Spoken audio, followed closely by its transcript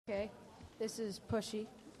Okay, this is Pushy.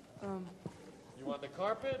 You want the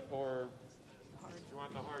carpet or Hard. you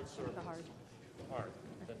want the hard surface? The hard. Hard.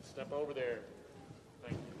 Then step over there.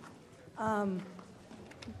 Thank you.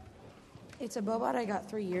 It's a Bobot I got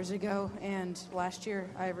 3 years ago, and last year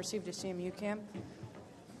I received a CMU cam.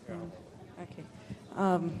 Okay. It's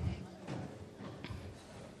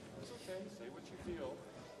okay. Say what you feel.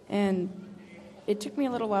 And it took me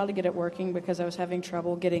a little while to get it working because I was having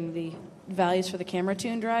trouble getting the values for the camera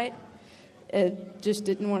tuned right. It just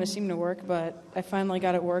didn't want to seem to work, but I finally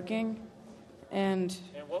got it working. And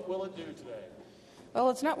what will it do today? well,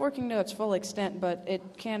 it's not working to its full extent, but it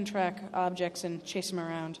can track objects and chase them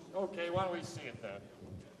around. Okay, why don't we see it then?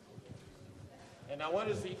 And now what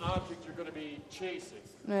is the object you're going to be chasing?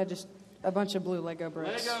 Just a bunch of blue Lego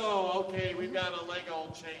bricks. Lego! Okay, we've got a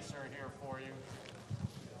Lego chaser here for you.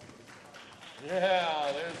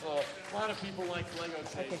 Yeah, there's a lot of people like Lego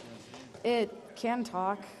chasers. Okay. It can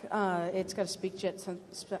talk. It's got a speech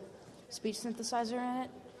synthesizer in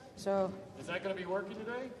it. So. Is that going to be working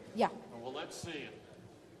today? Yeah. Well, let's see it.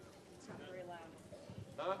 It's not very loud.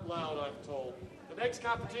 Not loud, I'm told. The next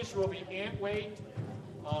competition will be ant weight,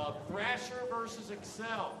 Thrasher versus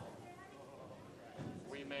Excel.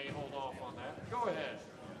 We may hold off on that. Go ahead.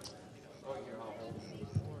 Oh, here, I'll hold.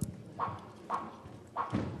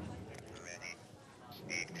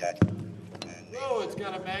 Oh, it's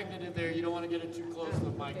got a magnet in there. You don't want to get it too close to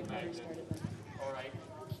the mic magnet. All right.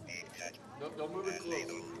 Don't move it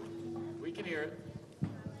close. We can hear it.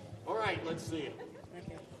 All right, let's see it.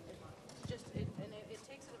 Okay. It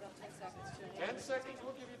takes it about 10 seconds to enable. 10 seconds?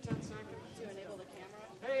 We'll give you 10 seconds. To enable the camera.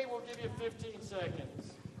 Hey, we'll give you 15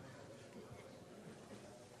 seconds.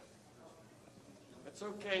 It's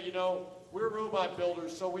okay, you know, we're robot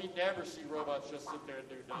builders, so we never see robots just sit there and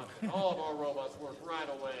do nothing. All of our robots work right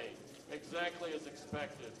away, exactly as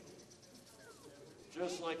expected.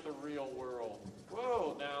 Just like the real world.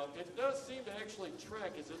 Whoa, now, it does seem to actually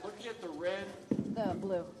track. Is it looking at the red? The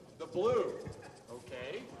blue. The blue.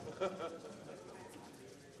 Okay.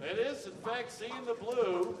 It is, in fact, seeing the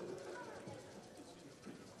blue.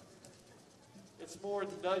 It's more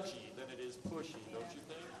nudgy than it is pushy, don't you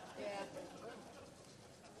think? Yeah.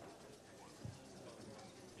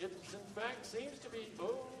 It, in fact, seems to be,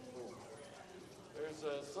 there's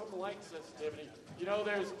some light sensitivity. You know,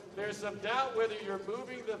 there's some doubt whether you're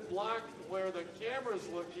moving the block where the camera's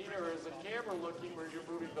looking or is the camera looking where you're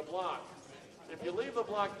moving the block. If you leave the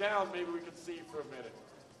block down, maybe we can see for a minute.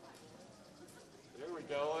 There we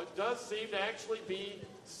go. It does seem to actually be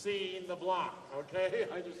seeing the block, okay?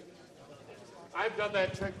 I've done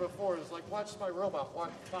that trick before. It's like, watch my robot,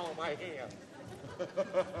 follow my hand.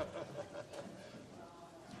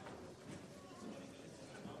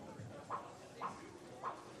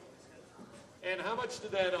 And how much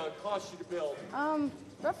did that cost you to build?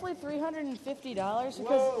 Roughly $350.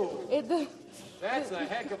 Whoa! That's a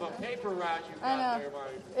heck of a paper route you've got there,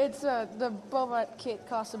 Marty. It's the Bobot kit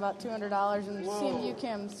costs about $200, and the CMU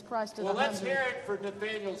cam's priced at $100. Well, let's hear it for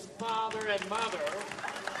Nathaniel's father and mother.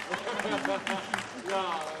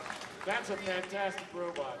 Yeah, that's a fantastic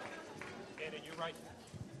robot. And you're right.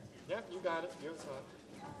 Yep, you got it. It's hot.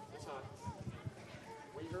 It's hot.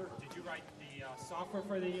 Did you write the software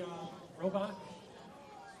for the robot?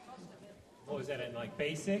 What was that in, like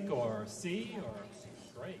BASIC or C or?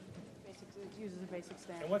 Great. It uses a basic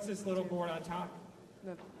stand. And what's this little board on top?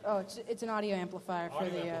 It's an audio amplifier for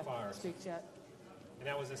Audio the amplifier. speak jet. And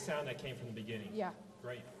that was the sound that came from the beginning. Yeah.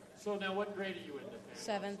 Great. So now what grade are you in,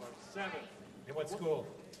 Nathaniel? 7th. 7th. And what school?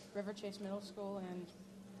 River Chase Middle School in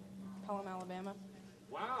Pelham, Alabama.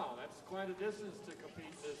 Wow, that's quite a distance to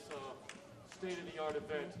compete in this state-of-the-art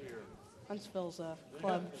event here. Huntsville's club.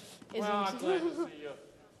 Well, I'm glad to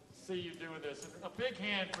see you doing this. A big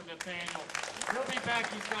hand for Nathaniel. He'll be back.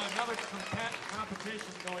 He's got another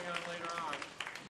competition going on